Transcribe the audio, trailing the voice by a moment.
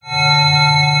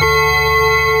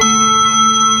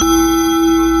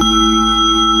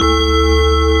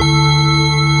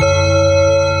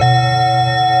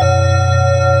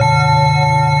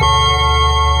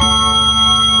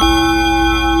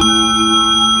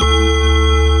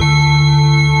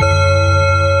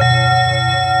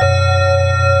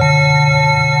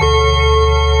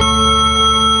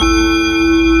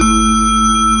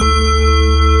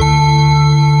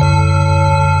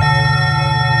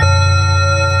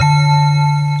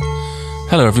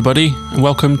Hello everybody, and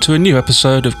welcome to a new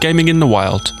episode of Gaming in the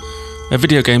Wild, a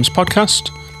video games podcast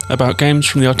about games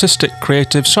from the artistic,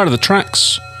 creative side of the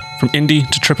tracks, from indie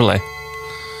to AAA.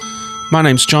 My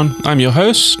name's John, I'm your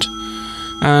host,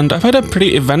 and I've had a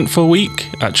pretty eventful week,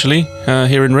 actually,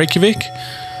 here in Reykjavik.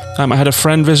 I had a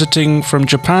friend visiting from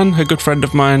Japan, a good friend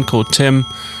of mine called Tim,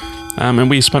 and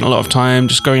we spent a lot of time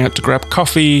just going out to grab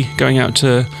coffee, going out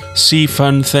to see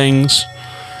fun things.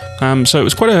 So it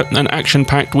was quite an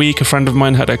action-packed week. A friend of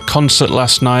mine had a concert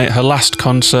last night, her last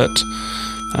concert.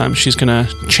 She's going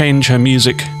to change her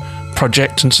music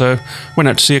project, and so went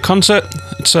out to see a concert.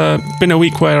 It's been a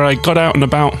week where I got out and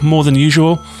about more than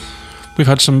usual. We've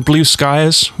had some blue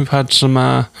skies. We've had some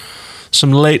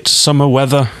late summer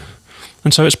weather,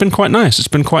 and so it's been quite nice. It's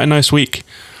been quite a nice week.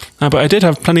 But I did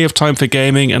have plenty of time for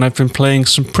gaming, and I've been playing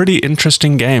some pretty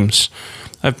interesting games.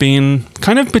 I've been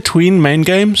kind of between main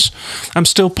games. I'm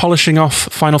still polishing off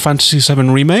Final Fantasy VII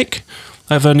Remake.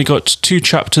 I've only got 2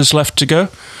 chapters left to go,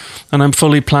 and I'm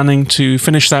fully planning to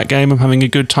finish that game. I'm having a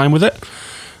good time with it.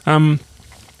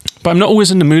 But I'm not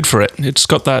always in the mood for it. It's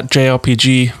got that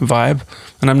JRPG vibe,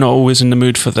 and I'm not always in the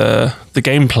mood for the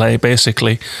gameplay,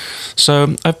 basically.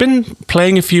 So I've been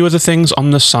playing a few other things on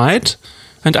the side,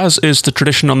 and as is the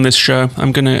tradition on this show,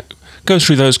 I'm going to go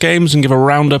through those games and give a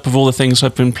roundup of all the things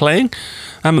I've been playing.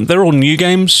 They're all new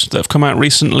games that have come out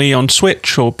recently on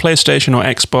Switch or PlayStation or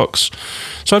Xbox.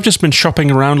 So I've just been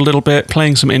shopping around a little bit,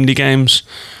 playing some indie games,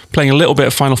 playing a little bit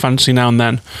of Final Fantasy now and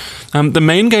then. The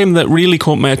main game that really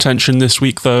caught my attention this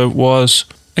week, though, was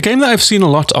a game that I've seen a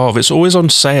lot of. It's always on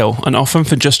sale, and often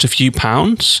for just a few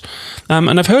pounds.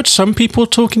 And I've heard some people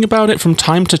talking about it from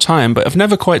time to time, but I've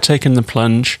never quite taken the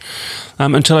plunge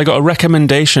until I got a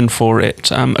recommendation for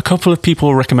it. A couple of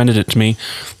people recommended it to me.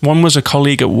 One was a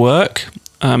colleague at work,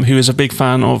 who is a big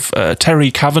fan of Terry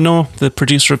Kavanagh, the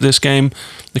producer of this game,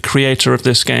 the creator of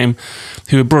this game,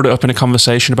 who had brought it up in a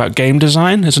conversation about game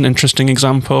design as an interesting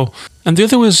example. And the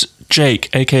other was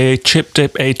Jake, aka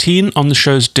ChipDip18, on the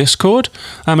show's Discord,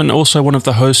 and also one of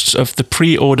the hosts of the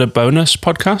Pre-Order Bonus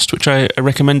podcast, which I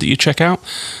recommend that you check out.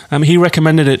 He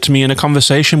recommended it to me in a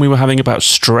conversation we were having about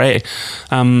Stray.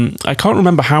 I can't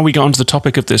remember how we got onto the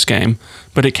topic of this game,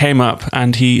 but it came up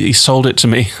and he sold it to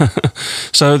me.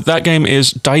 So that game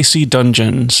is Dicey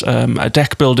Dungeons, a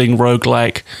deck-building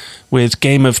roguelike with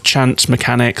game of chance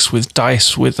mechanics, with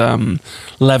dice, with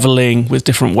leveling, with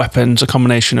different weapons, a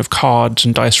combination of cards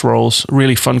and dice rolls,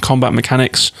 really fun combat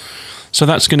mechanics. So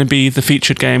that's going to be the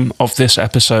featured game of this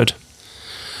episode.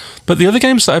 But the other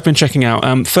games that I've been checking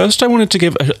out, first I wanted to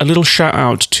give a little shout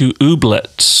out to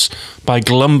Ooblets by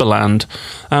Glumberland.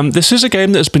 This is a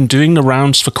game that has been doing the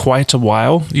rounds for quite a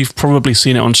while. You've probably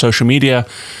seen it on social media.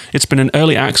 It's been in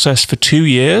early access for 2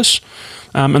 years.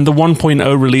 And the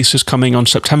 1.0 release is coming on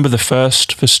September the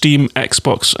 1st for Steam,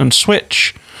 Xbox, and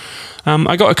Switch.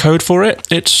 I got a code for it.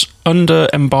 It's under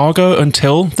embargo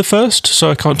until the 1st,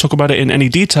 so I can't talk about it in any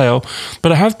detail,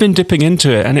 but I have been dipping into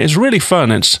it, and it is really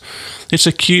fun. It's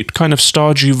a cute kind of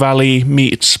Stardew Valley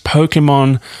meets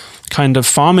Pokemon kind of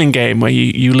farming game where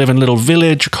you live in a little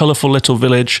village, a colourful little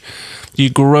village. You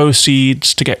grow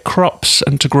seeds to get crops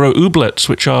and to grow ooblets,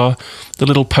 which are the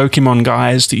little Pokemon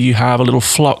guys that you have, a little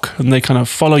flock, and they kind of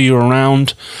follow you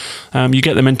around. You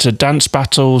get them into dance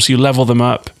battles, you level them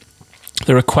up.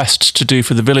 There are quests to do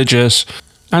for the villagers,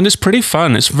 and it's pretty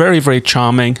fun. It's very, very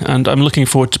charming, and I'm looking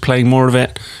forward to playing more of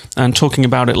it and talking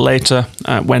about it later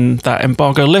when that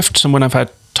embargo lifts and when I've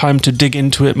had time to dig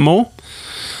into it more.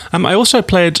 I also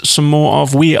played some more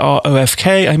of We Are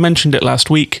OFK. I mentioned it last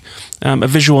week, a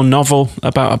visual novel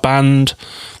about a band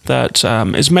that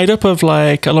is made up of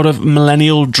like a lot of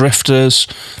millennial drifters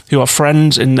who are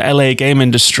friends in the LA game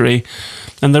industry,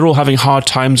 and they're all having hard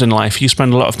times in life. You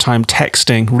spend a lot of time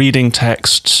texting, reading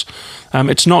texts.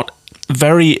 It's not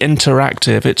very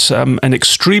interactive. It's an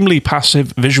extremely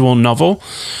passive visual novel,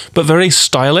 but very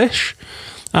stylish.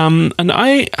 And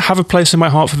I have a place in my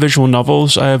heart for visual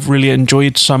novels. I have really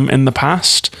enjoyed some in the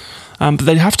past, but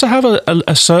they have to have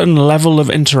a certain level of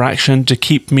interaction to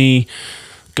keep me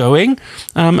going.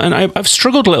 And I've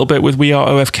struggled a little bit with We Are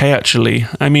OFK, actually.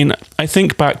 I mean, I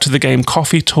think back to the game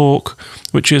Coffee Talk,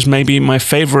 which is maybe my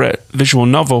favourite visual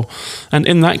novel. And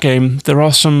in that game, there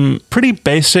are some pretty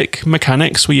basic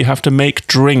mechanics where you have to make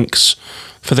drinks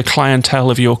for the clientele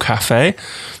of your cafe,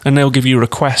 and they'll give you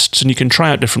requests and you can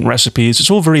try out different recipes. It's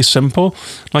all very simple,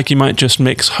 like you might just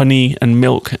mix honey and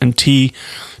milk and tea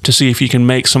to see if you can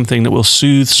make something that will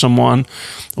soothe someone,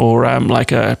 or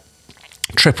like a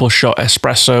triple shot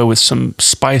espresso with some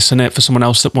spice in it for someone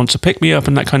else that wants to pick me up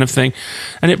and that kind of thing.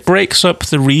 And it breaks up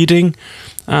the reading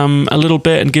a little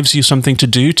bit and gives you something to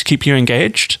do to keep you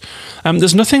engaged.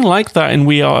 There's nothing like that in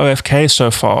We Are OFK so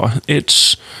far.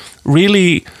 It's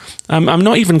really... I'm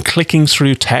not even clicking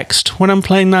through text when I'm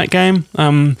playing that game,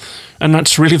 and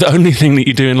that's really the only thing that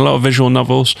you do in a lot of visual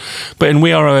novels. But in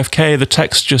We Are OFK, the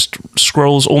text just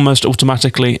scrolls almost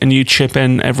automatically, and you chip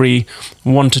in every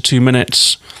 1 to 2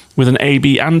 minutes with an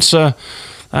A-B answer,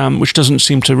 which doesn't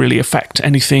seem to really affect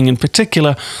anything in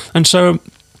particular. And so,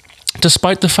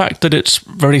 despite the fact that it's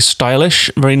very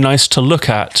stylish, very nice to look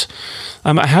at,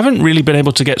 I haven't really been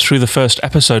able to get through the first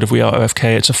episode of We Are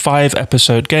OFK. It's a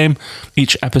 5-episode game.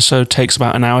 Each episode takes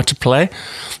about an hour to play.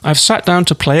 I've sat down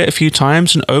to play it a few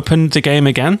times and opened the game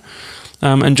again,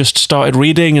 and just started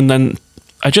reading, and then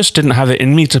I just didn't have it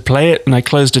in me to play it, and I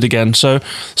closed it again. So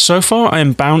far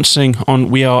I'm bouncing on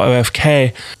We Are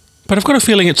OFK, but I've got a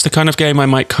feeling it's the kind of game I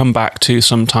might come back to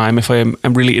sometime if I'm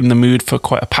really in the mood for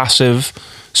quite a passive,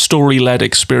 story-led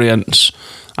experience.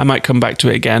 I might come back to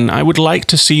it again. I would like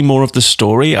to see more of the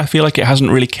story. I feel like it hasn't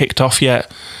really kicked off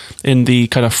yet in the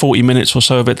kind of 40 minutes or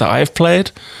so of it that I've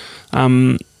played.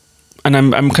 And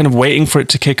I'm kind of waiting for it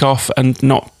to kick off and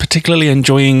not particularly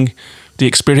enjoying the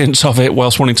experience of it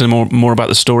whilst wanting to know more about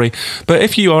the story. But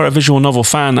if you are a visual novel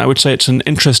fan, I would say it's an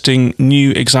interesting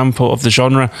new example of the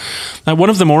genre. One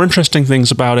of the more interesting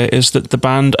things about it is that the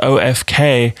band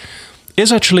OFK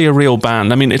is actually a real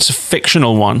band. I mean, it's a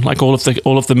fictional one. Like all of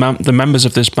the members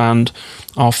of this band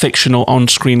are fictional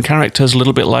on-screen characters, a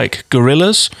little bit like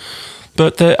Gorillaz.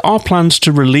 But there are plans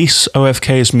to release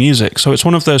OFK's music, so it's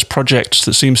one of those projects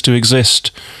that seems to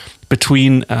exist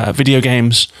between video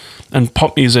games and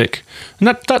pop music, and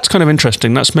that's kind of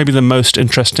interesting. That's maybe the most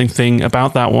interesting thing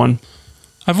about that one.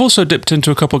 I've also dipped into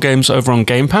a couple games over on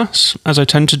Game Pass, as I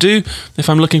tend to do. If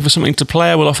I'm looking for something to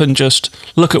play, I will often just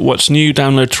look at what's new,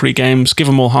 download 3 games, give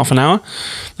them all half an hour.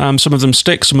 Some of them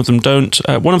stick, some of them don't.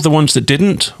 One of the ones that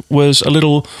didn't was a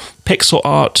little pixel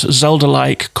art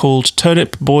Zelda-like called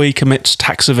Turnip Boy Commits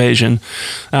Tax Evasion.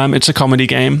 It's a comedy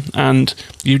game, and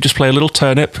you just play a little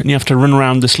turnip, and you have to run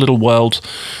around this little world.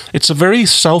 It's a very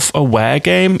self-aware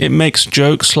game. It makes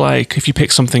jokes like, if you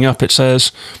pick something up, it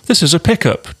says, "This is a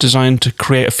pickup," designed to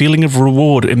create a feeling of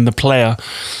reward in the player.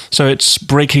 So it's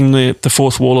breaking the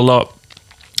fourth wall a lot.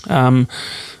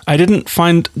 I didn't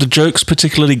find the jokes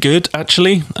particularly good,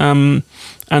 actually.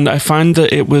 And I find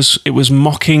that it was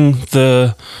mocking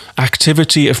the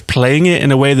activity of playing it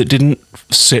in a way that didn't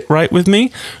sit right with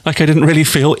me. Like, I didn't really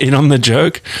feel in on the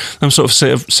joke. I'm sort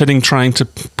of sitting trying to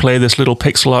play this little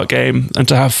pixel art game and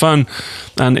to have fun,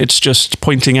 and it's just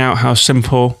pointing out how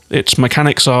simple its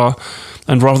mechanics are.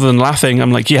 And rather than laughing,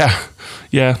 I'm like, yeah,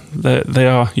 they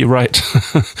are. You're right.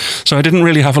 So I didn't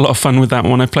really have a lot of fun with that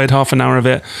one. I played half an hour of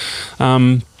it.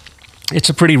 It's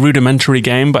a pretty rudimentary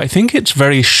game, but I think it's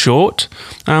very short.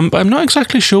 But I'm not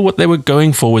exactly sure what they were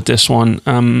going for with this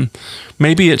one.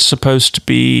 Maybe it's supposed to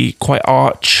be quite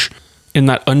arch in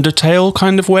that Undertale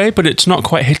kind of way, but it's not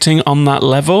quite hitting on that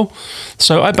level.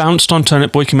 So I bounced on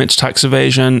Turnip Boy Commits Tax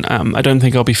Evasion. I don't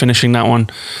think I'll be finishing that one.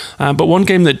 But one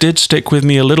game that did stick with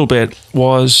me a little bit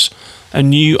was a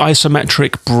new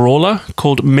isometric brawler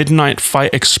called Midnight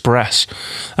Fight Express.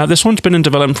 This one's been in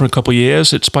development for a couple of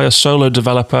years. It's by a solo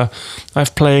developer.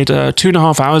 I've played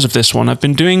 2.5 hours of this one. I've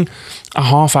been doing a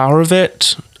half hour of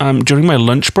it during my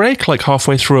lunch break, like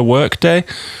halfway through a work day.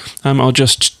 I'll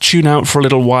just tune out for a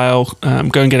little while,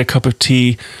 go and get a cup of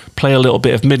tea, play a little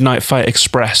bit of Midnight Fight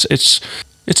Express. It's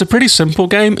a pretty simple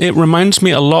game. It reminds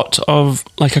me a lot of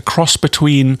like a cross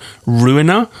between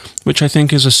Ruiner, which I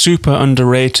think is a super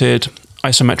underrated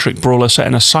isometric brawler set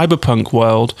in a cyberpunk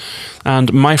world,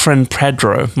 and My Friend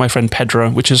Pedro,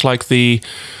 which is like the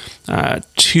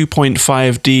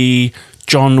 2.5D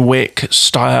John Wick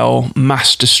style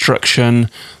mass destruction,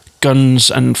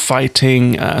 guns and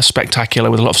fighting,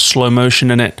 spectacular with a lot of slow motion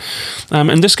in it.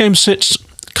 And this game sits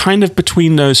kind of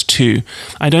between those two.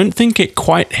 I don't think it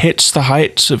quite hits the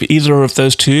heights of either of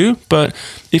those two, but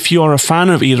if you are a fan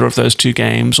of either of those two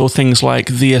games, or things like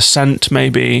The Ascent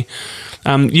maybe,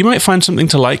 you might find something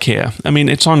to like here. I mean,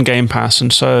 it's on Game Pass,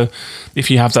 and so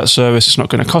if you have that service, it's not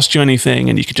going to cost you anything,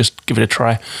 and you could just give it a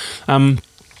try.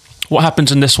 What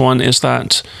happens in this one is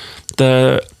that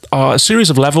there are a series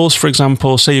of levels. For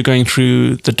example, say you're going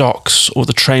through the docks or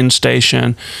the train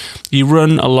station, you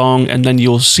run along and then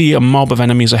you'll see a mob of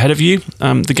enemies ahead of you.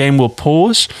 The game will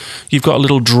pause. You've got a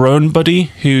little drone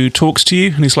buddy who talks to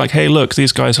you, and he's like, "Hey, look,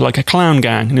 these guys are like a clown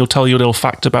gang," and he'll tell you a little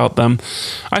fact about them.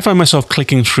 I find myself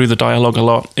clicking through the dialogue a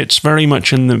lot. It's very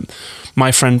much in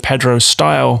My Friend Pedro's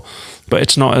style, but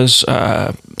it's not as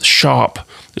sharp.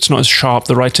 It's not as sharp,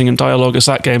 the writing and dialogue, as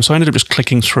that game. So I ended up just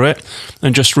clicking through it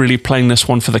and just really playing this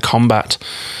one for the combat.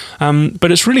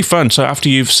 But it's really fun. So after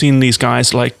you've seen these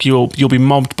guys, like you'll be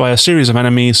mobbed by a series of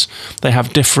enemies. They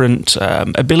have different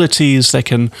abilities. They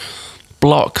can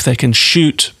block, they can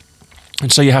shoot.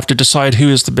 And so you have to decide who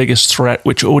is the biggest threat,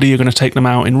 which order you're going to take them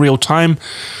out in real time.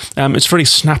 It's very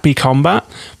snappy combat,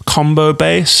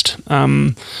 combo-based.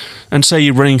 And say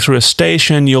you're running through a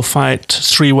station, you'll fight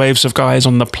 3 waves of guys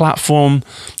on the platform,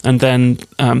 and then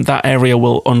that area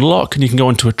will unlock, and you can go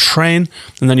onto a train,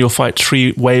 and then you'll fight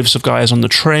 3 waves of guys on the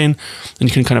train, and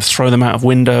you can kind of throw them out of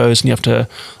windows, and you have to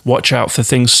watch out for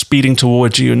things speeding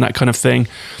towards you and that kind of thing.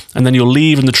 And then you'll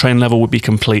leave, and the train level will be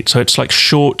complete. So it's like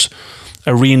short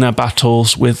arena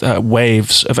battles with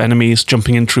waves of enemies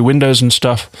jumping in through windows and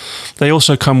stuff. They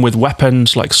also come with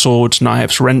weapons like swords,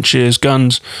 knives, wrenches,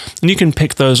 guns, and you can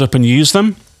pick those up and use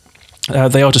them.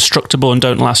 They are destructible and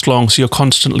don't last long, so you're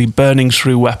constantly burning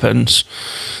through weapons.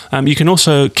 You can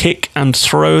also kick and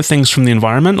throw things from the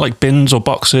environment, like bins or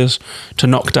boxes, to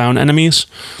knock down enemies.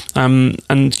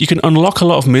 And you can unlock a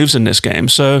lot of moves in this game.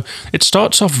 So it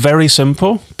starts off very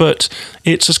simple, but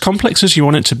it's as complex as you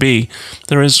want it to be.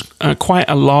 There is quite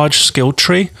a large skill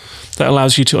tree that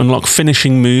allows you to unlock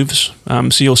finishing moves.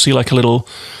 So you'll see like a little...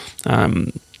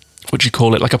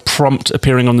 like a prompt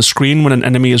appearing on the screen when an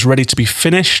enemy is ready to be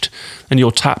finished, and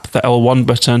you'll tap the L1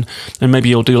 button, and maybe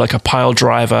you'll do like a pile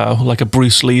driver, like a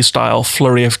Bruce Lee style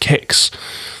flurry of kicks.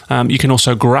 You can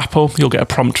also grapple. You'll get a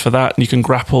prompt for that, and you can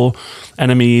grapple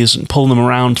enemies and pull them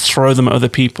around, throw them at other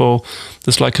people.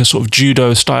 There's like a sort of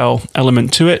judo style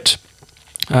element to it.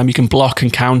 You can block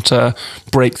and counter,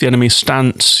 break the enemy's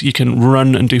stance. You can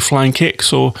run and do flying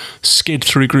kicks or skid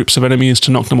through groups of enemies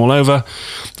to knock them all over.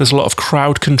 There's a lot of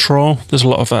crowd control. There's a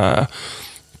lot of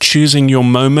choosing your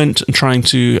moment and trying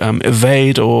to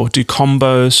evade or do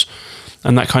combos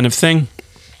and that kind of thing.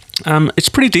 It's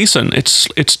pretty decent.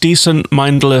 It's decent,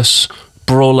 mindless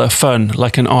brawler fun,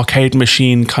 like an arcade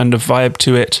machine kind of vibe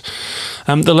to it.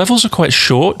 The levels are quite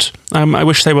short. I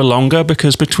wish they were longer,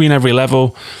 because between every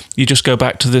level you just go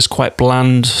back to this quite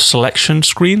bland selection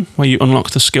screen where you unlock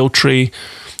the skill tree,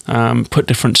 put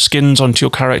different skins onto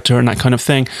your character and that kind of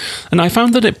thing. And I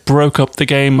found that it broke up the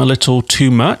game a little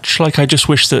too much. Like, I just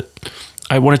wish that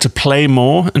I wanted to play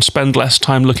more and spend less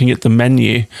time looking at the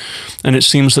menu, and it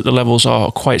seems that the levels are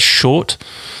quite short,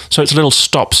 so it's a little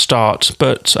stop-start.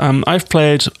 But I've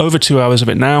played over 2 hours of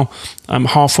it now. I'm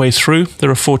halfway through. There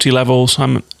are 40 levels.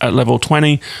 I'm at level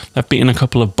 20. I've beaten a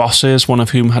couple of bosses, one of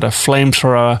whom had a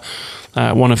flamethrower,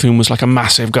 one of whom was like a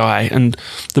massive guy, and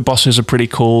the bosses are pretty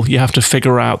cool. You have to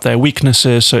figure out their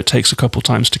weaknesses, so it takes a couple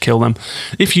times to kill them.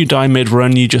 If you die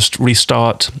mid-run, you just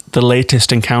restart the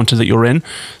latest encounter that you're in,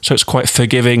 so it's quite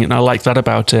forgiving, and I like that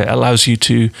about it. It allows you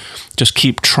to just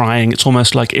keep trying. It's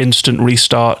almost like instant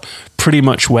restart pretty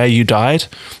much where you died,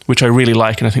 which I really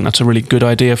like, and I think that's a really good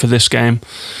idea for this game.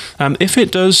 If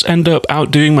it does end up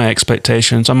outdoing my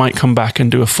expectations, I might come back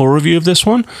and do a full review of this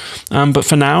one, but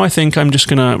for now I think I'm just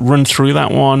going to run through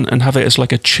that one and have it as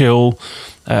like a chill,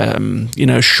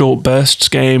 short bursts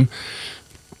game.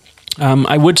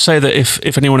 I would say that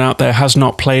if anyone out there has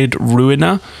not played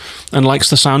Ruiner and likes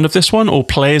the sound of this one, or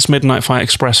plays Midnight Fight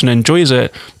Express and enjoys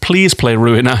it, please play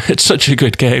Ruiner. It's such a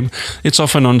good game. It's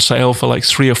often on sale for like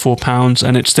 £3 or £4,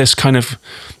 and it's this kind of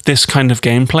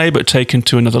gameplay, but taken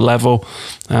to another level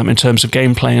in terms of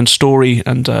gameplay and story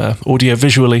and audio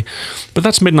visually. But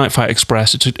that's Midnight Fight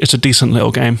Express. It's a decent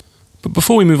little game. But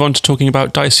before we move on to talking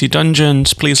about Dicey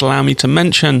Dungeons, please allow me to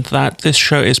mention that this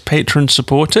show is patron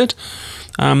supported.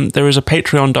 There is a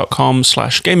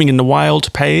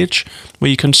patreon.com/gaminginthewild page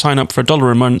where you can sign up for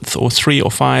 $1 a month, or $3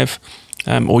 or $5,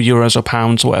 or euros or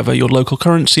pounds, or whatever your local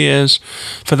currency is.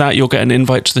 For that, you'll get an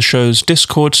invite to the show's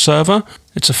Discord server.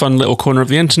 It's a fun little corner of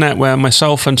the internet where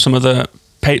myself and some of the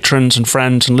patrons and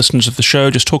friends and listeners of the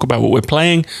show just talk about what we're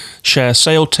playing, share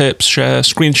sale tips, share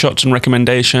screenshots and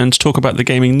recommendations, talk about the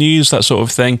gaming news, that sort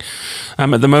of thing.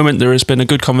 At the moment, there has been a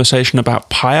good conversation about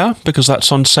Pyre, because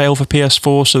that's on sale for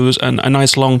PS4, so there was a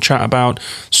nice long chat about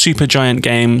Supergiant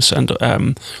Games and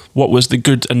what was the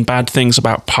good and bad things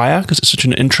about Pyre, because it's such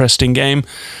an interesting game.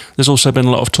 There's also been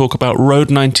a lot of talk about Road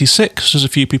 96, there's a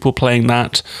few people playing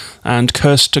that, and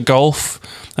Cursed to Golf.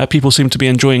 People seem to be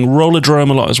enjoying Rollerdrome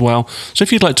a lot as well. So if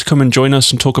if you'd like to come and join us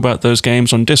and talk about those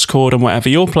games on Discord and whatever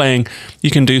you're playing,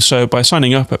 you can do so by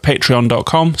signing up at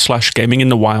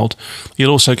patreon.com/gaminginthewild.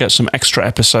 You'll also get some extra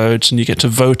episodes and you get to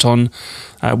vote on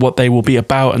what they will be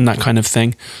about and that kind of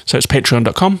thing. So it's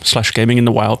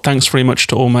patreon.com/gaminginthewild. Thanks very much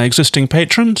to all my existing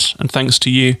patrons, and thanks to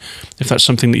you if that's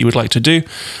something that you would like to do.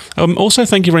 Also,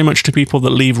 thank you very much to people that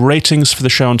leave ratings for the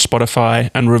show on Spotify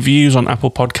and reviews on Apple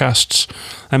Podcasts.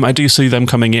 I do see them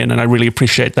coming in, and I really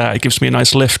appreciate that. It gives me a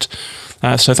nice lift.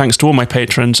 So thanks to all my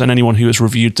patrons and anyone who has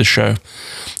reviewed the show.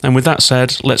 And with that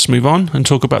said, let's move on and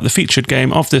talk about the featured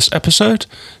game of this episode,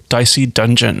 Dicey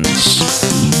Dungeons.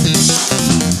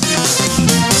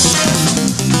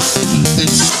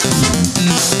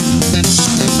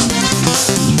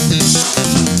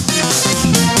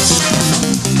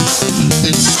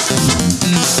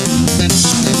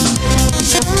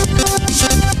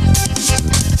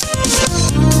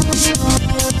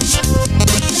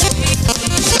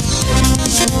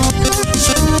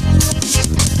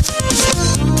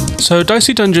 So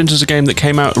Dicey Dungeons is a game that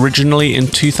came out originally in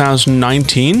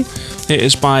 2019. It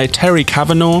is by Terry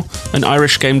Kavanagh, an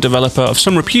Irish game developer of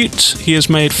some repute. He has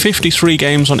made 53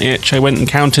 games on itch. I went and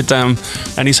counted them,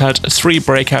 and he's had 3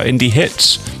 breakout indie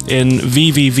hits in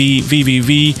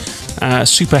VVV,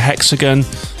 Super Hexagon,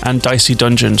 and Dicey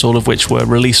Dungeons, all of which were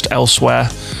released elsewhere.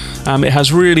 It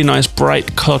has really nice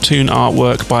bright cartoon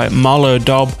artwork by Marlo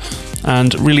Dobb,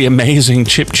 and really amazing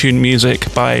chiptune music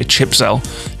by Chipzel,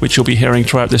 which you'll be hearing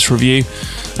throughout this review.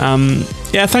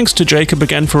 Thanks to Jacob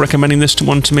again for recommending this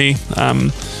one to me.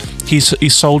 He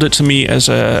sold it to me as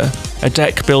a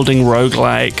deck building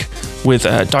roguelike with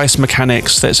dice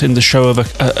mechanics that's in the show of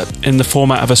in the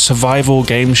format of a survival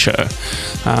game show,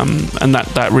 and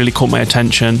that really caught my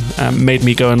attention. Made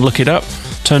me go and look it up.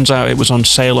 Turns out it was on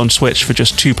sale on Switch for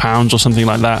just £2 or something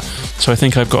like that. So I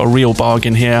think I've got a real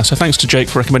bargain here. So thanks to Jake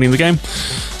for recommending the game.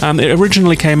 It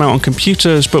originally came out on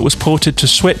computers but was ported to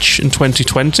Switch in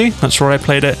 2020. That's where I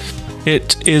played it.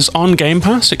 It is on Game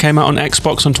Pass. It came out on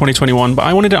Xbox on 2021, but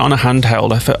I wanted it on a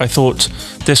handheld. I thought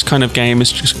this kind of game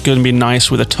is just going to be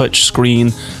nice with a touch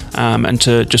screen and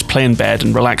to just play in bed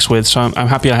and relax with. So I'm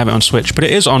happy I have it on Switch, but it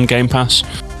is on Game Pass.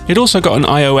 It also got an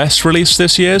iOS release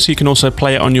this year, so you can also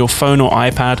play it on your phone or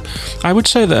iPad. I would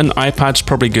say that an iPad's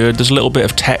probably good. There's a little bit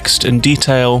of text and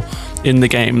detail in the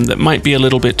game that might be a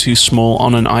little bit too small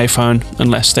on an iPhone,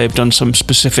 unless they've done some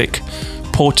specific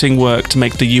porting work to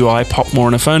make the UI pop more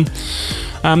on a phone.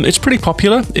 It's pretty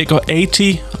popular. It got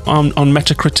 80 on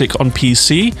Metacritic on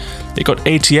PC, it got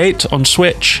 88 on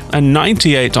Switch, and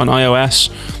 98 on iOS,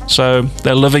 so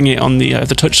they're loving it on the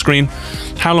touchscreen.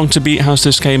 How Long to Beat has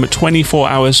this game at 24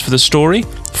 hours for the story,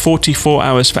 44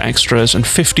 hours for extras, and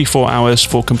 54 hours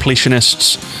for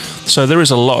completionists. So there is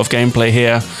a lot of gameplay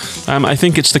here. I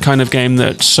think it's the kind of game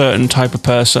that certain type of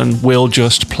person will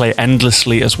just play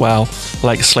endlessly as well,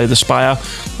 like Slay the Spire,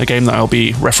 a game that I'll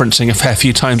be referencing a fair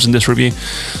few times in this review.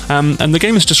 And the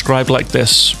game is described like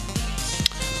this.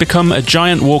 Become a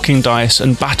giant walking dice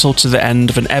and battle to the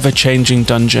end of an ever-changing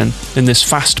dungeon. In this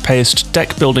fast-paced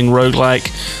deck-building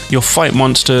roguelike, you'll fight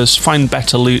monsters, find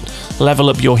better loot, level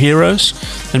up your heroes,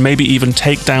 and maybe even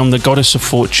take down the goddess of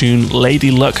fortune, Lady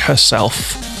Luck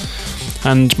herself.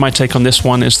 And my take on this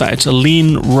one is that it's a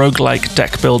lean roguelike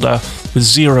deck builder with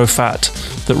 0 fat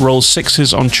that rolls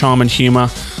 6s on charm and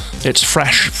humour. It's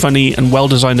fresh, funny, and well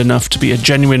designed enough to be a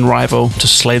genuine rival to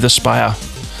Slay the Spire.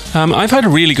 I've had a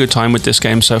really good time with this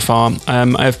game so far.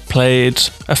 I've played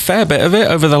a fair bit of it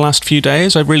over the last few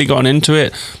days. I've really gotten into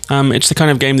it. It's the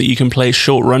kind of game that you can play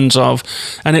short runs of,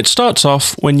 and it starts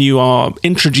off when you are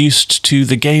introduced to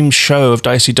the game show of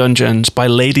Dicey Dungeons by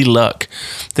Lady Luck,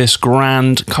 this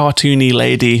grand, cartoony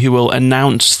lady who will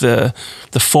announce the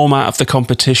format of the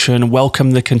competition,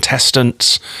 welcome the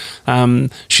contestants.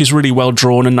 She's really well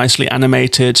drawn and nicely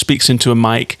animated, speaks into a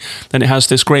mic. Then it has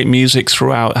this great music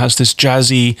throughout. It has this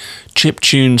jazzy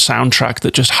chiptune soundtrack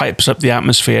that just hypes up the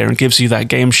atmosphere and gives you that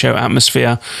game show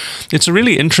atmosphere. It's a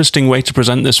really interesting way to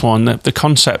present this one. The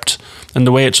concept and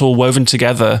the way it's all woven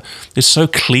together is so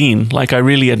clean. Like, I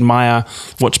really admire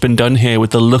what's been done here with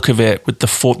the look of it, with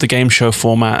the game show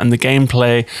format and the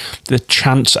gameplay, the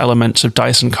chance elements of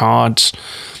dice and cards.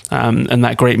 And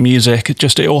that great music,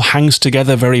 it all hangs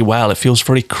together very well. It feels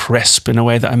very crisp in a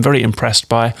way that I'm very impressed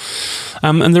by.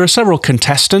 And there are several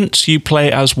contestants. You play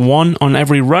as one on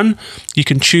every run. You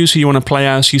can choose who you want to play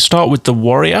as. You start with the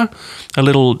warrior, a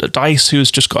little dice who's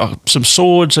just got some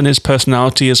swords, and his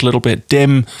personality is a little bit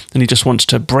dim, and he just wants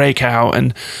to break out.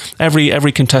 And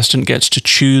every contestant gets to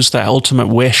choose their ultimate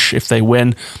wish if they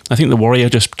win. I think the warrior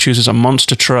just chooses a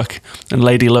monster truck, and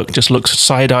Lady Luck just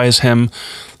side-eyes him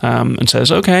and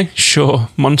says, okay, sure,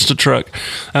 monster truck.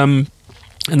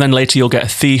 And then later you'll get a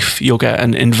thief, you'll get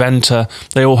an inventor.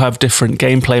 They all have different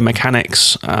gameplay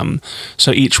mechanics.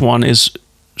 So each one is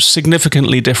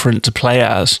significantly different to play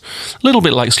as. A little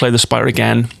bit like Slay the Spire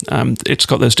again. It's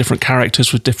got those different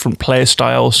characters with different play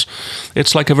styles.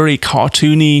 It's like a very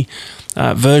cartoony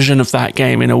version of that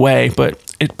game in a way, but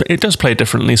it does play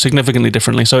differently, significantly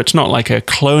differently. So it's not like a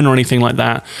clone or anything like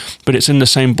that, but it's in the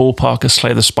same ballpark as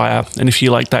Slay the Spire. And if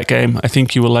you like that game, I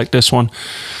think you will like this one.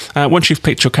 Once you've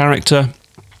picked your character,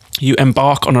 you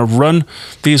embark on a run.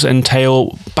 These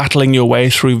entail battling your way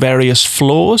through various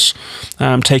floors,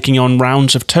 taking on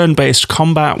rounds of turn-based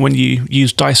combat when you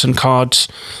use dice and cards,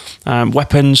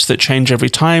 weapons that change every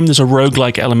time. There's a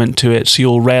roguelike element to it, so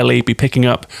you'll rarely be picking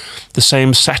up the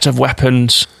same set of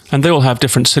weapons, and they all have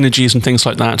different synergies and things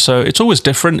like that. So it's always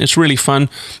different. It's really fun.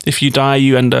 If you die,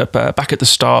 you end up back at the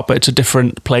start, but it's a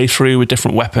different playthrough with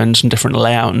different weapons and different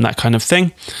layout and that kind of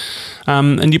thing.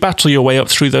 And you battle your way up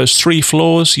through those 3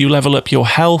 floors. You level up your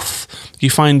health. You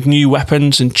find new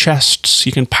weapons in chests.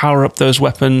 You can power up those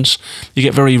weapons. You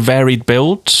get very varied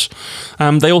builds.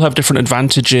 They all have different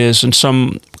advantages, and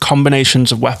some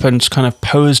combinations of weapons kind of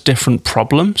pose different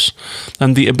problems.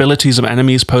 And the abilities of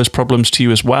enemies pose problems to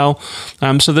you as well.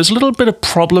 So there's a little bit of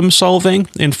problem solving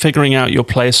in figuring out your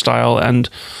play style and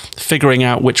figuring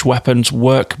out which weapons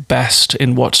work best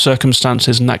in what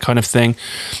circumstances and that kind of thing.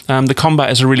 The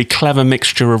combat is a really clever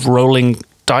mixture of rolling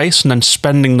dice and then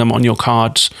spending them on your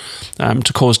cards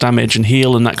to cause damage and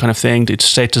heal and that kind of thing. It's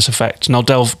status effects, and I'll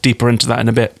delve deeper into that in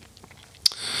a bit.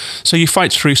 So you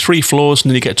fight through 3 floors and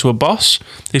then you get to a boss.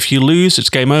 If you lose, it's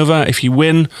game over. If you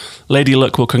win, Lady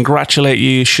Luck will congratulate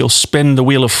you. She'll spin the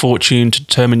Wheel of Fortune to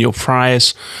determine your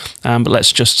prize. But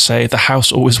let's just say the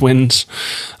house always wins.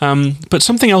 But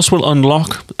something else will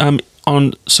unlock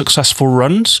on successful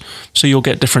runs. So you'll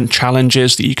get different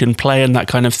challenges that you can play and that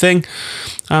kind of thing.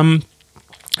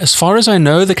 As far as I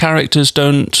know, the characters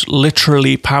don't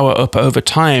literally power up over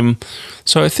time.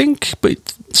 So I think,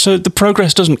 so the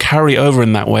progress doesn't carry over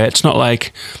in that way. It's not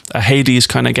like a Hades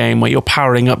kind of game where you're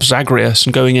powering up Zagreus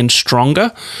and going in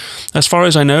stronger. As far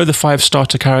as I know, the 5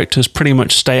 starter characters pretty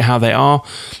much stay how they are.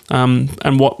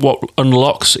 And what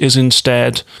unlocks is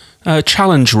instead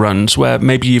challenge runs where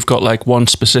maybe you've got like one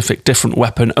specific different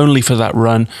weapon only for that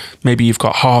run. Maybe you've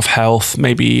got half health.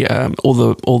 Maybe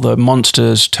all the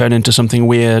monsters turn into something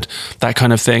weird, that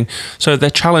kind of thing. So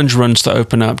they're challenge runs that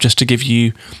open up just to give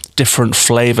you different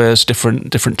flavors,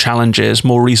 different challenges,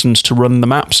 more reasons to run the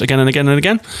maps again and again and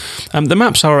again. The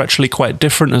maps are actually quite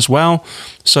different as well.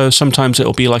 So sometimes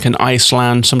it'll be like an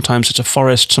Iceland, sometimes it's a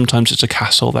forest, sometimes it's a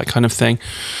castle, that kind of thing.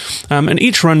 And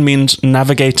each run means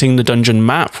navigating the dungeon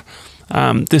map.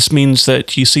 This means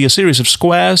that you see a series of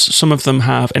squares. Some of them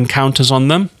have encounters on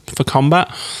them for combat.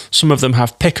 Some of them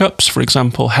have pickups, for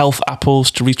example, health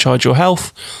apples to recharge your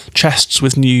health, chests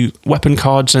with new weapon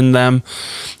cards in them.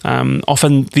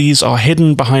 Often these are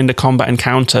hidden behind a combat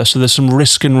encounter, so there's some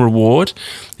risk and reward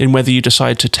in whether you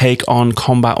decide to take on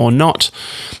combat or not.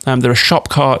 There are shop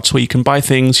carts where you can buy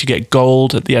things. You get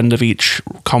gold at the end of each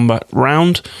combat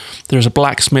round. There's a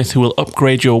blacksmith who will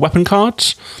upgrade your weapon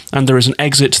cards, and there is an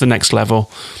exit to the next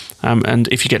level. And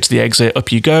if you get to the exit,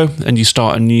 up you go, and you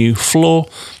start a new floor.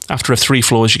 After 3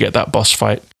 floors, you get that boss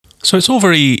fight. So it's all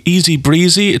very easy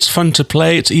breezy, it's fun to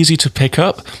play, it's easy to pick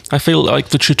up. I feel like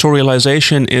the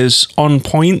tutorialization is on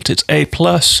point, it's A+.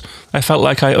 I felt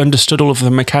like I understood all of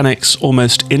the mechanics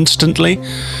almost instantly.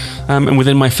 And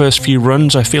within my first few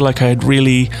runs, I feel like I had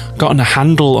really gotten a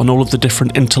handle on all of the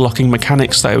different interlocking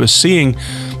mechanics that I was seeing,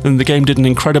 and the game did an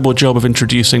incredible job of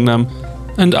introducing them.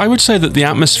 And I would say that the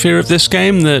atmosphere of this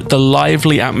game, the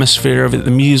lively atmosphere of it,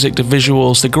 the music, the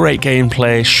visuals, the great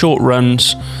gameplay, short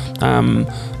runs,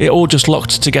 it all just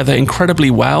locked together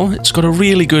incredibly well. It's got a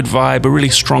really good vibe, a really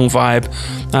strong vibe,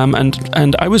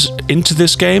 and I was into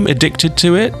this game, addicted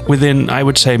to it, within, I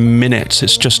would say, minutes.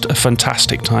 It's just a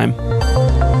fantastic time.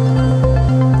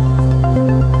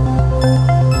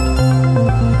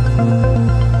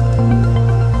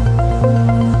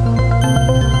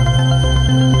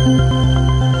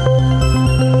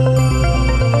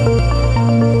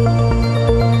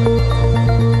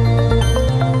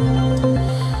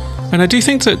 And I do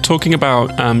think that talking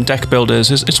about deck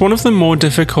builders it's one of the more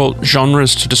difficult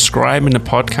genres to describe in a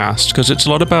podcast, because it's a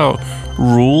lot about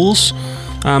rules,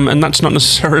 and that's not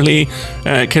necessarily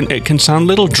it can sound a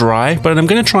little dry, but I'm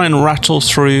going to try and rattle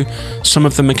through some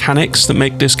of the mechanics that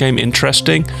make this game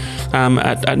interesting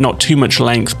at not too much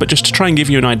length, but just to try and give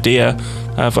you an idea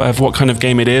of what kind of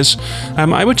game it is.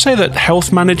 I would say that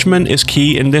health management is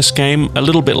key in this game, a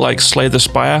little bit like Slay the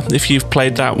Spire. If you've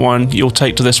played that one, you'll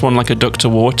take to this one like a duck to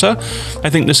water.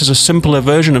 I think this is a simpler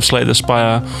version of Slay the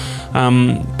Spire,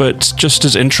 but just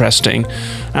as interesting.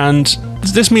 And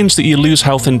this means that you lose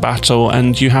health in battle,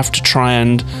 and you have to try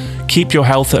and keep your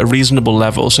health at a reasonable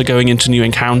level. So going into new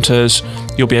encounters,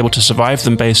 you'll be able to survive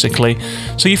them, basically.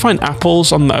 So you find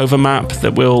apples on the overmap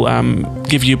that will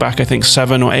give you back, I think,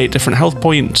 7 or 8 different health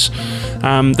points.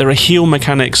 There are heal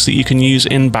mechanics that you can use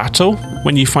in battle.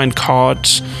 When you find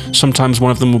cards, sometimes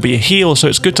one of them will be a heal, so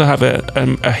it's good to have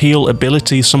a heal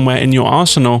ability somewhere in your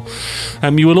arsenal.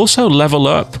 You will also level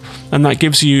up, and that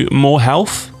gives you more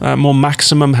health, more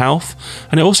maximum health,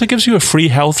 and it also gives you a free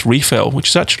health refill, which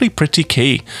is actually pretty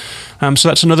key. So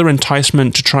that's another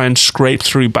enticement to try and scrape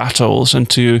through battles and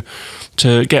to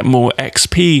get more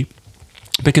XP.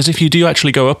 Because if you do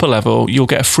actually go up a level, you'll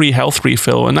get a free health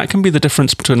refill, and that can be the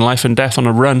difference between life and death on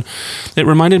a run. It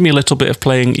reminded me a little bit of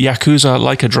playing Yakuza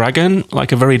Like a Dragon,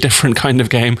 like a very different kind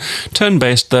of game.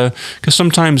 Turn-based, though, because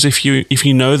sometimes if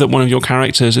you know that one of your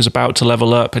characters is about to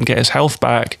level up and get his health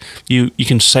back, you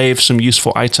can save some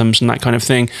useful items and that kind of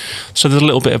thing. So there's a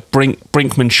little bit of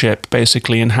brinkmanship,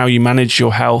 basically, in how you manage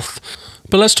your health.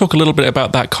 But let's talk a little bit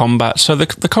about that combat. So the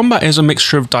combat is a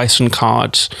mixture of dice and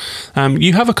cards.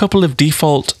 You have a couple of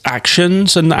default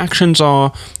actions, and the actions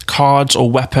are cards or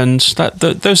weapons.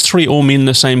 Those three all mean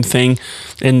the same thing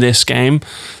in this game.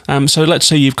 So let's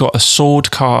say you've got a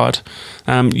sword card.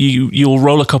 You'll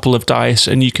roll a couple of dice,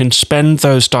 and you can spend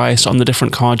those dice on the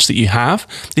different cards that you have.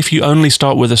 If you only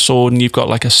start with a sword and you've got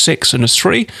like a 6 and a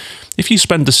 3, if you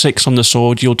spend the 6 on the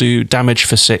sword, you'll do damage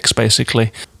for 6,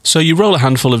 basically. So you roll a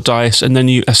handful of dice, and then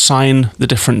you assign the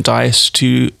different dice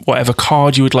to whatever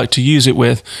card you would like to use it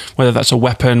with, whether that's a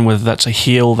weapon, whether that's a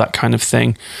heal, that kind of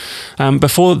thing.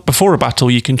 Before a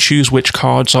battle, you can choose which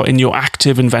cards are in your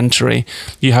active inventory.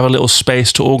 You have a little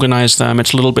space to organize them.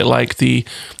 It's a little bit like the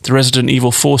Resident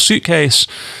Evil 4 suitcase.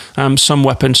 Some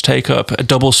weapons take up a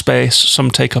double space, some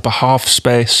take up a half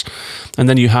space, and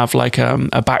then you have like a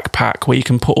backpack where you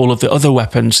can put all of the other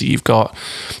weapons that you've got.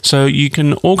 So you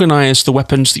can organize the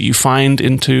weapons that you find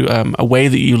into a way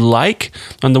that you like,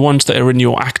 and the ones that are in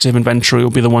your active inventory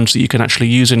will be the ones that you can actually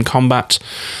use in combat.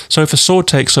 So if a sword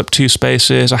takes up 2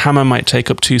 spaces, a hammer might take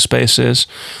up 2 spaces,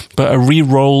 but a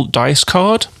re-roll dice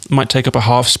card might take up a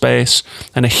half space,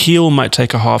 and a heal might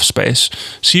take a half space.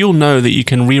 So you'll know that you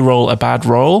can re-roll a bad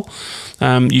roll,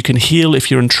 you can heal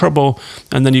if you're in trouble,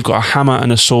 and then you've got a hammer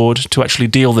and a sword to actually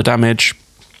deal the damage.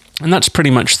 And that's pretty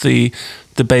much the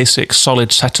basic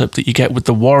solid setup that you get with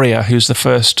the warrior, who's the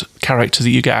first character that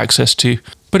you get access to.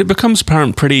 But it becomes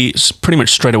apparent pretty much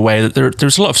straight away that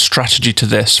there's a lot of strategy to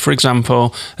this. For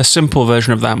example, a simple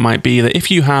version of that might be that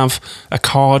if you have a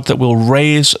card that will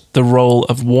raise the roll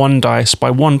of 1 dice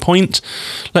by 1 point,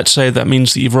 let's say that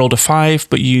means that you've rolled a 5,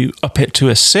 but you up it to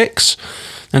a 6,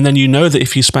 and then you know that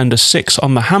if you spend a 6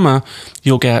 on the hammer,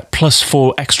 you'll get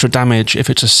 +4 extra damage if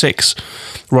it's a 6,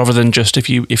 rather than just if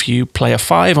you play a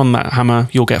 5 on that hammer,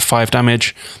 you'll get 5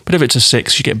 damage, but if it's a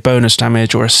 6, you get bonus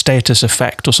damage or a status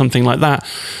effect or something like that.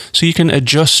 So you can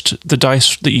adjust the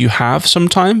dice that you have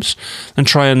sometimes and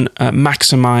try and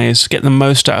maximize, get the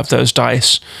most out of those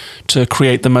dice to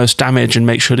create the most damage and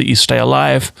make sure that you stay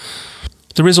alive.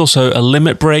 There is also a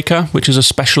limit breaker, which is a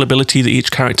special ability that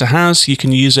each character has. You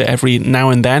can use it every now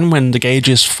and then when the gauge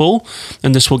is full,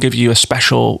 and this will give you a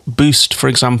special boost. For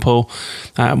example,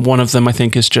 one of them I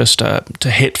think is just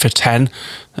to hit for 10.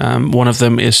 One of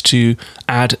them is to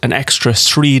add an extra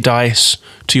 3 dice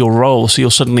to your roll, so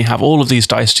you'll suddenly have all of these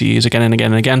dice to use again and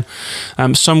again and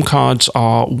again. Some cards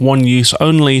are one use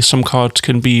only, some cards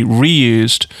can be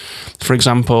reused. For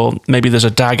example, maybe there's a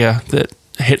dagger that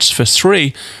hits for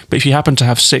 3, but if you happen to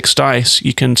have 6 dice,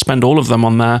 you can spend all of them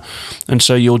on there, and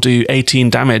so you'll do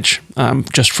 18 damage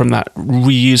just from that,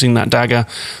 reusing that dagger.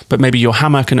 But maybe your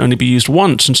hammer can only be used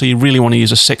once, and so you really want to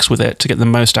use a 6 with it to get the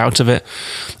most out of it.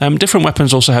 Different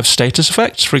weapons also have status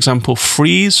effects. For example,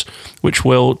 freeze, which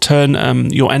will turn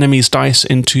your enemy's dice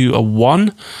into a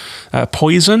 1.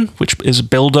 Poison, which is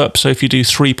build up, so if you do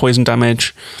 3 poison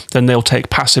damage, then they'll take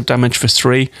passive damage for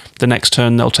 3. The next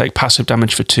turn they'll take passive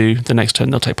damage for 2. The next turn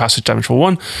they'll take passive damage for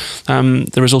 1.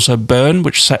 There is also burn,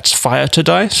 which sets fire to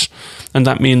dice, and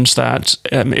that means that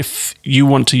if you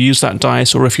want to use that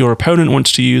dice, or if your opponent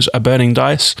wants to use a burning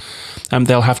dice,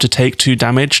 they'll have to take 2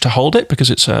 damage to hold it because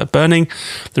it's burning.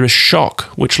 There is shock,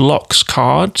 which locks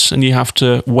cards, and you have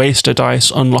to waste a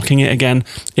dice unlocking it again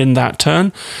in that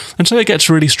turn. And so it gets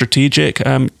really strategic.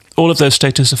 All of those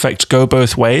status effects go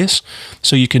both ways,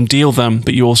 so you can deal them,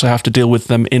 but you also have to deal with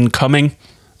them incoming.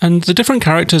 And the different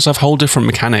characters have whole different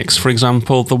mechanics. For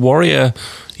example, the warrior,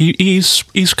 he's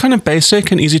kind of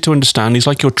basic and easy to understand. He's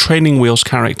like your training wheels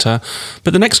character.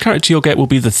 But the next character you'll get will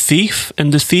be the thief,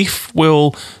 and the thief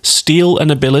will steal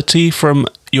an ability from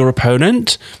your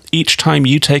opponent each time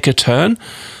you take a turn.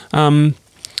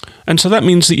 And so that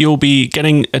means that you'll be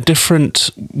getting a different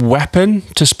weapon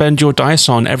to spend your dice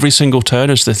on every single turn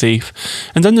as the thief.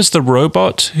 And then there's the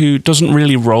robot who doesn't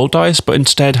really roll dice, but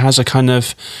instead has a kind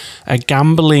of a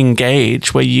gambling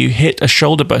gauge where you hit a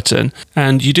shoulder button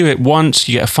and you do it once,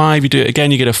 you get a 5, you do it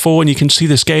again, you get a 4, and you can see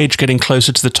this gauge getting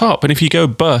closer to the top. And if you go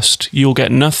bust, you'll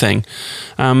get nothing.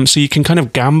 So you can kind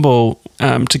of gamble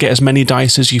to get as many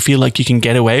dice as you feel like you can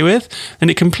get away with, and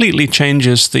it completely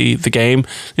changes the game.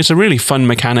 It's a really fun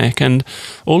mechanic, and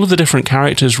all of the different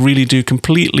characters really do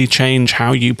completely change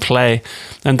how you play,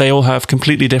 and they all have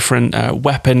completely different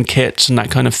weapon kits and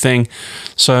that kind of thing.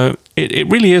 So it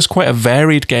really is quite a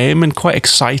varied game and quite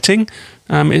exciting.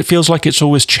 It feels like it's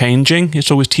always changing.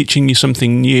 It's always teaching you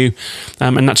something new.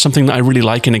 And that's something that I really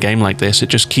like in a game like this. It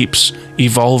just keeps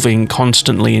evolving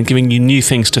constantly and giving you new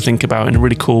things to think about in a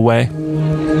really cool way.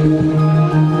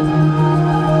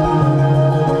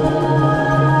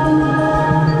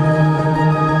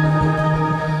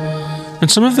 And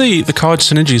some of the card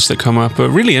synergies that come up are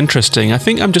really interesting. I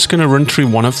think I'm just going to run through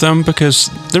one of them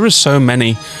because there is so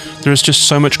many. There is just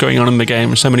so much going on in the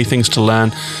game, so many things to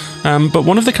learn. But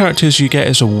one of the characters you get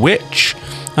is a witch.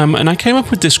 And I came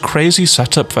up with this crazy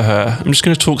setup for her. I'm just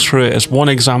going to talk through it as one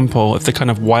example of the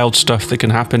kind of wild stuff that can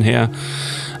happen here.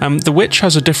 The witch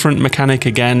has a different mechanic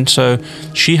again. So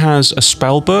she has a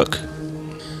spell book,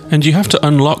 and you have to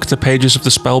unlock the pages of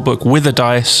the spell book with a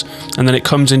dice, and then it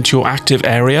comes into your active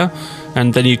area,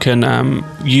 and then you can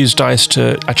use dice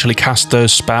to actually cast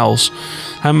those spells.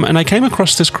 And I came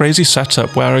across this crazy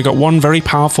setup where I got one very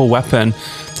powerful weapon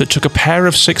that took a pair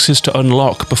of 6s to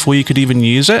unlock before you could even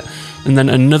use it, and then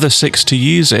another 6 to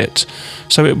use it.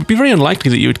 So it would be very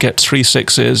unlikely that you would get 3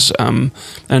 6s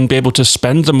and be able to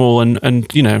spend them all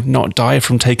and you know, not die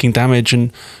from taking damage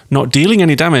and not dealing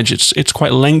any damage. It's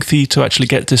quite lengthy to actually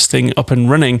get this thing up and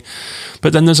running.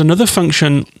 But then there's another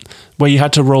function where you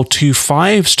had to roll 2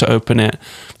 5s to open it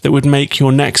that would make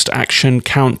your next action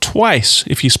count twice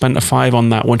if you spent a 5 on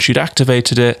that once you'd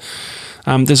activated it.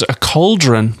 There's a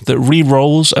cauldron that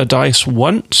re-rolls a dice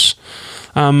once.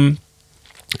 And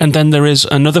then there is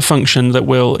another function that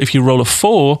will, if you roll a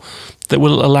 4, that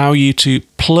will allow you to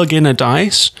plug in a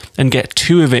dice and get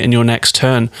 2 of it in your next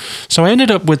turn. So I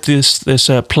ended up with this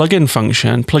plug-in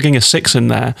function, plugging a 6 in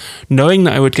there, knowing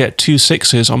that I would get 2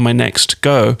 6s on my next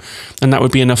go, and that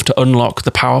would be enough to unlock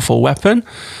the powerful weapon.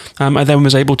 I then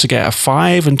was able to get a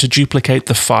 5 and to duplicate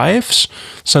the 5s,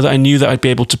 so that I knew that I'd be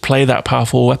able to play that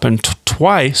powerful weapon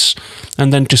twice,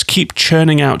 and then just keep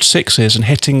churning out 6s and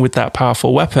hitting with that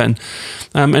powerful weapon.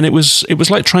 And it was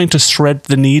like trying to thread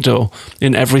the needle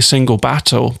in every single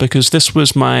battle, because this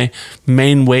was my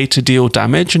main way to deal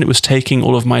damage, and it was taking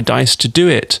all of my dice to do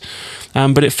it.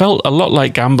 But it felt a lot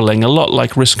like gambling, a lot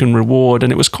like risk and reward,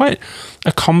 and it was quite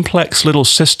a complex little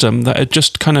system that had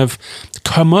just kind of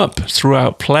come up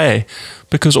throughout play,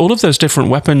 because all of those different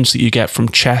weapons that you get from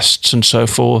chests and so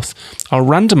forth are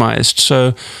randomized.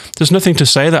 So there's nothing to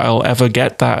say that I'll ever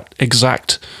get that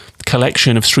exact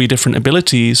collection of 3 different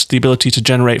abilities, the ability to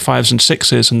generate 5s and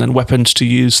 6s, and then weapons to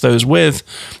use those with,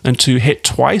 and to hit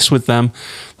twice with them,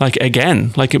 like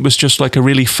again, like it was just like a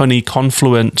really funny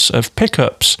confluence of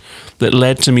pickups that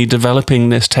led to me developing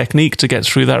this technique to get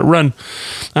through that run.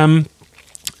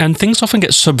 And things often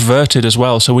get subverted as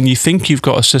well. So when you think you've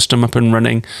got a system up and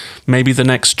running, maybe the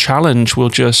next challenge will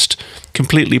just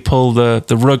completely pull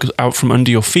the rug out from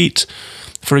under your feet.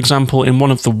 For example, in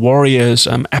one of the Warriors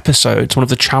episodes, one of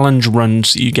the challenge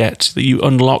runs that you get, that you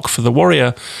unlock for the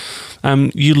Warrior,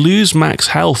 you lose max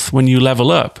health when you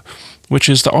level up, which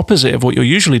is the opposite of what you're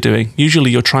usually doing. Usually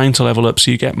you're trying to level up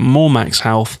so you get more max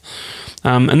health.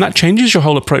 And that changes your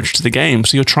whole approach to the game.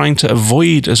 So you're trying to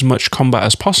avoid as much combat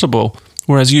as possible,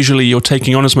 whereas usually you're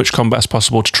taking on as much combat as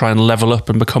possible to try and level up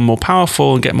and become more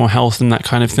powerful and get more health and that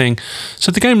kind of thing.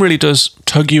 So the game really does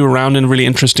tug you around in a really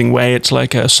interesting way. It's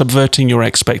like subverting your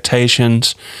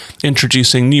expectations,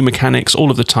 introducing new mechanics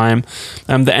all of the time.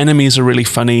 The enemies are really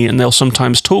funny, and they'll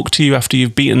sometimes talk to you after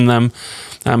you've beaten them.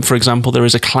 For example, there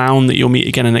is a clown that you'll meet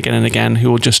again and again and again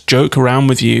who will just joke around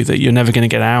with you that you're never going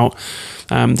to get out.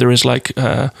 There is like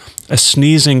a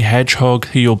sneezing hedgehog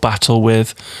who you'll battle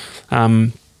with.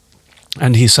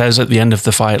 And he says at the end of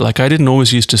the fight, like, I didn't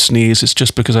always used to sneeze, it's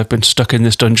just because I've been stuck in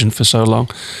this dungeon for so long.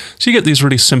 So you get these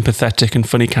really sympathetic and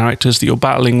funny characters that you're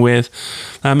battling with,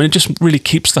 and it just really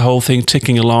keeps the whole thing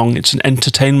ticking along. It's an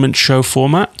entertainment show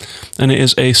format, and it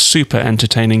is a super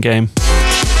entertaining game.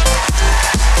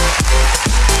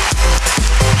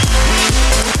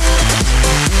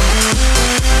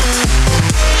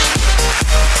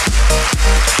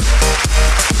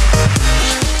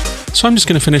 So I'm just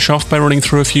going to finish off by running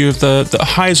through a few of the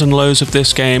highs and lows of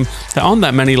this game. There aren't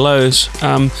that many lows.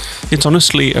 It's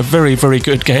honestly a very, very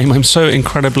good game. I'm so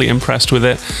incredibly impressed with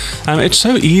it. It's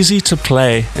so easy to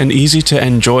play and easy to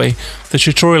enjoy. The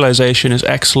tutorialization is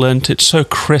excellent. It's so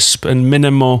crisp and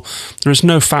minimal. There is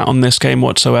no fat on this game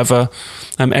whatsoever.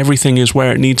 Everything is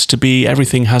where it needs to be.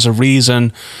 Everything has a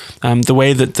reason. The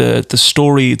way that the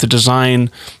story, the design,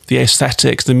 the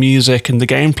aesthetic, the music, and the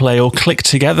gameplay all click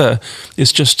together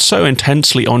is just so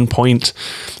intensely on point.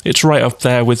 It's right up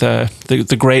there with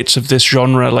the greats of this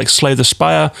genre, like Slay the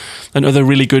Spire, and other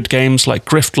really good games like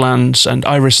Griftlands and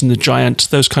Iris and the Giant,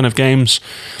 those kind of games.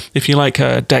 If you like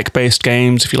deck-based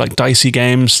games, if you like dicey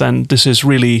games, then this is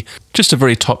really just a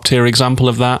very top-tier example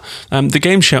of that. The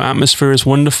game show atmosphere is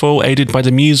wonderful, aided by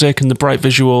the music and the bright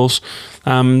visuals.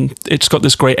 It's got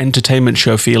this great entertainment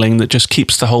show feeling that just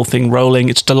keeps the whole thing rolling.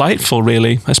 It's delightful,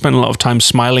 really. I spent a lot of time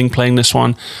smiling playing this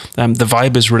one. The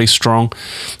vibe is really strong.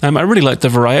 I really like the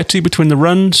variety between the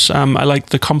runs. I like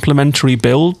the complementary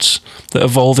builds that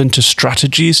evolve into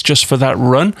strategies just for that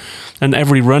run. And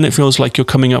every run, it feels like you're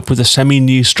coming up with a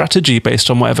semi-new strategy based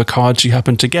on whatever cards you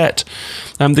happen to get.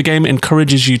 The game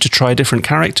encourages you to try different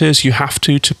characters. You have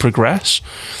to progress.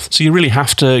 So you really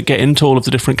have to get into all of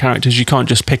the different characters. You can't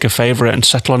just pick a favorite and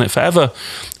settle on it forever,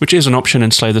 which is an option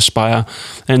in Slay the Spire.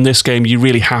 In this game, you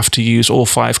really have to use all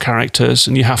 5 characters,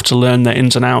 and you have to learn their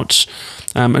ins and outs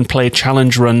and play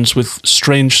challenge runs with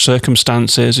strange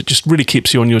circumstances. It just really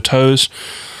keeps you on your toes.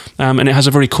 And it has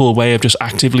a very cool way of just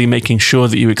actively making sure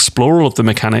that you explore all of the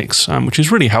mechanics, which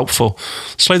is really helpful.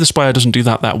 Slay the Spire doesn't do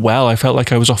that well. I felt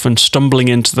like I was often stumbling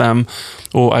into them,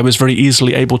 or I was very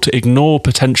easily able to ignore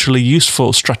potentially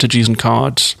useful strategies and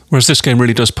cards, whereas this game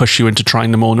really does push you into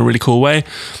trying them all in a really cool way.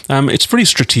 It's pretty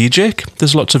strategic.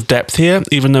 There's lots of depth here,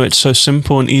 even though it's so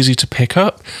simple and easy to pick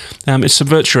up. It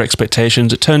subverts your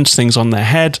expectations. It turns things on their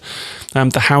head.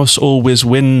 The house always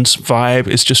wins vibe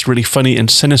is just really funny and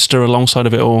sinister alongside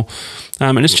of it all.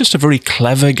 And it's just a very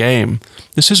clever game.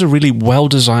 This is a really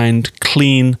well-designed,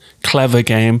 clean, clever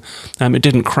game. It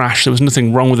didn't crash. There was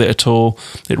nothing wrong with it at all.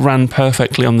 It ran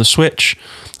perfectly on the Switch.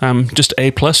 Just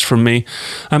A+ from me.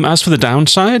 As for the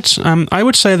downsides, I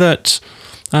would say that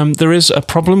there is a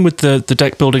problem with the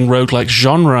deck building roguelike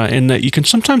genre in that you can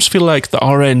sometimes feel like the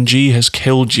RNG has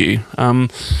killed you.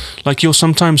 Like you'll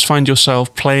sometimes find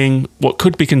yourself playing what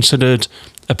could be considered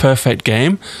a perfect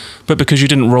game, but because you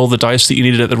didn't roll the dice that you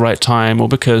needed at the right time, or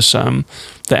because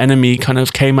the enemy kind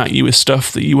of came at you with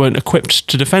stuff that you weren't equipped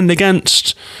to defend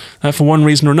against for one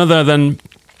reason or another, then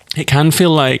it can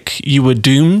feel like you were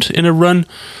doomed in a run.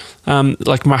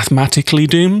 Like mathematically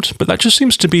doomed, but that just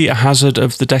seems to be a hazard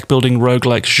of the deck building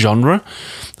roguelike genre.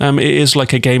 It is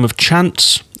like a game of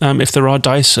chance. If there are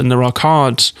dice and there are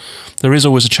cards, there is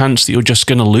always a chance that you're just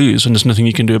going to lose and there's nothing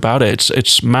you can do about it.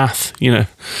 It's math, you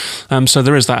know. So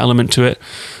there is that element to it.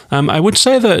 I would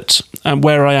say that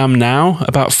where I am now,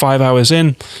 about 5 hours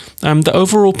in, the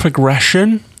overall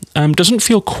progression doesn't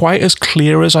feel quite as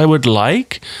clear as I would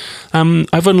like.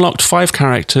 I've unlocked 5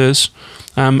 characters,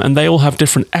 and they all have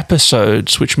different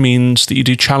episodes, which means that you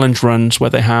do challenge runs where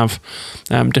they have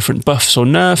different buffs or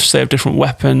nerfs, they have different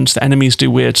weapons, the enemies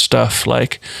do weird stuff,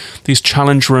 like these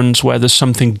challenge runs where there's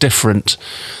something different.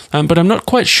 But I'm not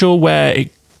quite sure where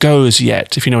it goes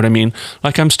yet, if you know what I mean.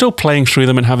 Like, I'm still playing through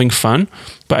them and having fun,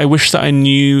 but I wish that I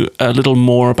knew a little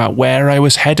more about where I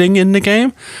was heading in the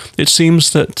game. It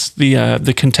seems that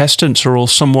the contestants are all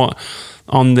somewhat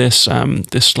on this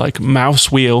like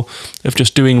mouse wheel of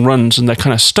just doing runs, and they're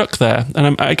kind of stuck there.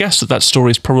 And I guess that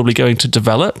story is probably going to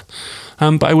develop.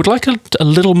 But I would like a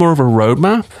little more of a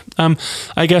roadmap.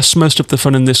 I guess most of the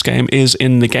fun in this game is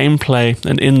in the gameplay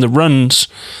and in the runs,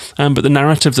 but the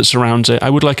narrative that surrounds it, I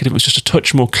would like it if it was just a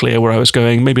touch more clear where I was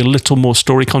going. Maybe a little more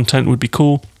story content would be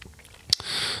cool.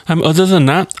 Other than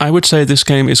that, I would say this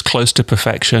game is close to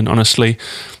perfection, honestly.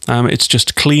 It's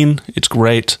just clean, it's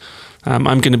great. I'm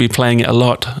going to be playing it a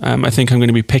lot. I think I'm going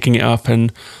to be picking it up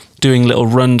and doing little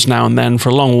runs now and then for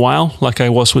a long while, like I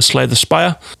was with Slay the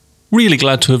Spire. Really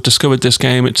glad to have discovered this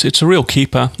game. It's a real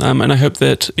keeper, and I hope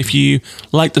that if you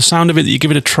like the sound of it, that you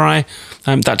give it a try.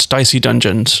 That's Dicey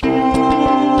Dungeons.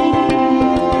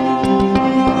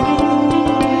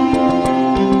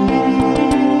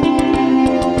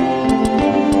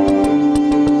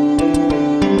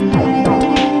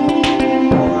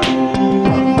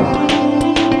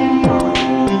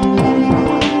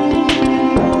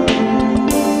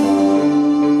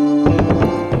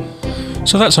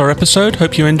 So that's our episode.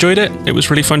 Hope you enjoyed it. It was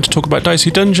really fun to talk about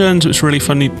Dicey Dungeons. It was really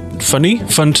fun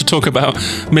to talk about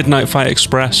Midnight Fight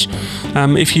Express.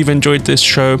 If you've enjoyed this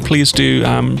show, please do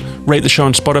rate the show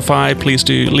on Spotify. Please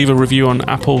do leave a review on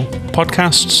Apple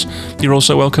Podcasts. You're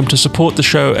also welcome to support the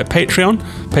show at Patreon,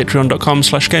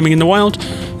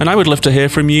 patreon.com/gaminginthewild. And I would love to hear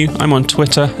from you. I'm on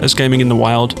Twitter as Gaming in the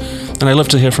Wild, and I love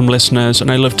to hear from listeners,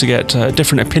 and I love to get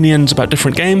different opinions about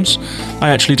different games.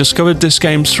 I actually discovered this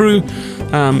game through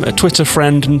a Twitter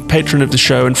friend and patron of the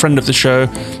show and friend of the show.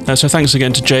 So thanks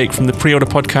again to Jake from the Pre-Order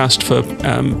Podcast for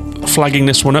flagging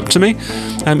this one up to me.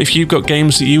 If you've got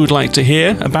games that you would like to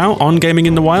hear about on Gaming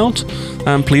in the Wild,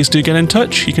 please do get in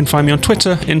touch. You can find me on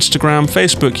Twitter, Instagram,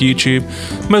 Facebook, YouTube,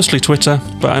 mostly Twitter,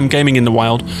 but I'm Gaming in the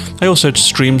Wild. I also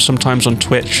stream sometimes on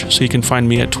Twitch, so you can find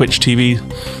me at Twitch TV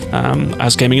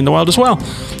as Gaming in the Wild as well.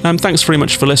 Thanks very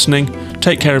much for listening.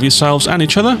 Take care of yourselves and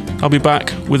each other. I'll be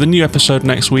back with a new episode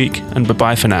next week, and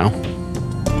bye-bye for now.